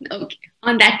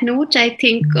 On that note, I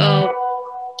think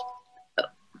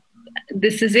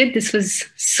this is it. This was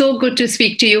so good to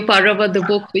speak to you, Paro, about the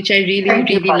book, which I really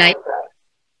like.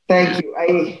 Thank you.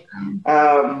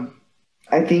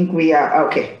 I think we are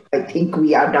okay. I think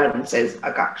we are done, says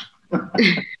Akash.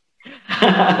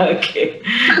 Okay.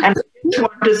 And I just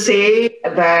want to say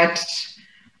that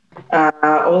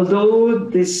although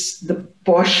the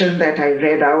portion that I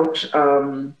read out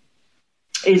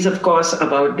is, of course,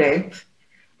 about death,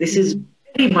 this is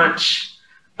very much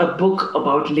a book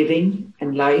about living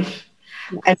and life.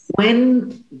 And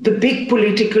when the big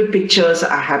political pictures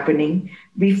are happening,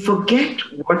 we forget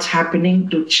what's happening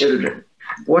to children,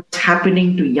 what's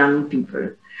happening to young people.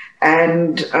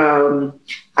 And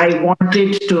I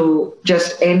wanted to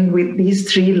just end with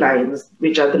these 3 lines,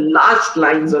 which are the last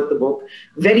lines of the book.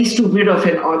 Very stupid of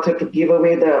an author to give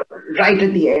away right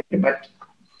at the end, but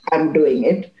I'm doing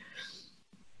it.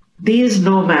 These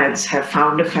nomads have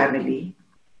found a family.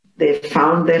 They've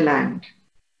found their land.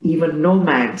 Even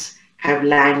nomads have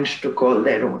land to call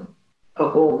their own, a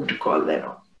home to call their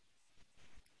own.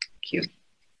 Thank you.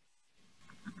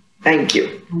 Thank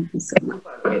you. Thank you so much.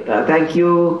 Paromita. Thank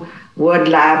you, Word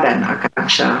Lab and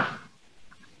Akansha.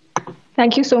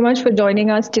 Thank you so much for joining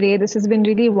us today. This has been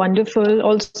really wonderful.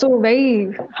 Also,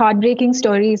 very heartbreaking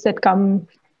stories that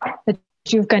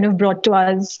you've kind of brought to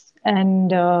us.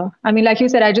 And I mean, like you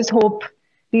said, I just hope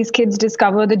these kids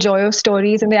discover the joy of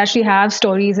stories and they actually have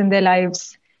stories in their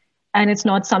lives. And it's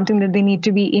not something that they need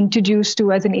to be introduced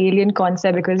to as an alien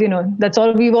concept, because, that's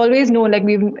all we've always known. Like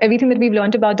everything that we've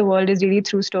learned about the world is really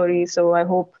through stories. So I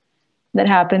hope that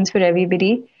happens for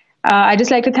everybody. I'd just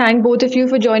like to thank both of you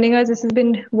for joining us. This has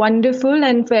been wonderful.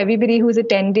 And for everybody who's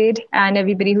attended and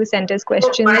everybody who sent us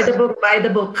questions. Buy the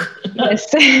book. Yes.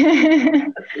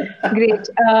 Great.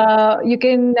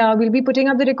 We'll be putting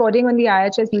up the recording on the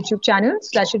IIHS YouTube channel.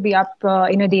 So that should be up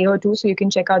in a day or two. So you can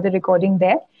check out the recording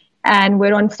there. And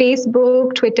we're on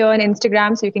Facebook, Twitter, and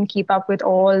Instagram. So you can keep up with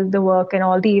all the work and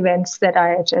all the events that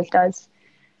IIHS does.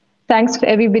 Thanks for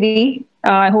everybody.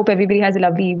 I hope everybody has a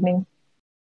lovely evening.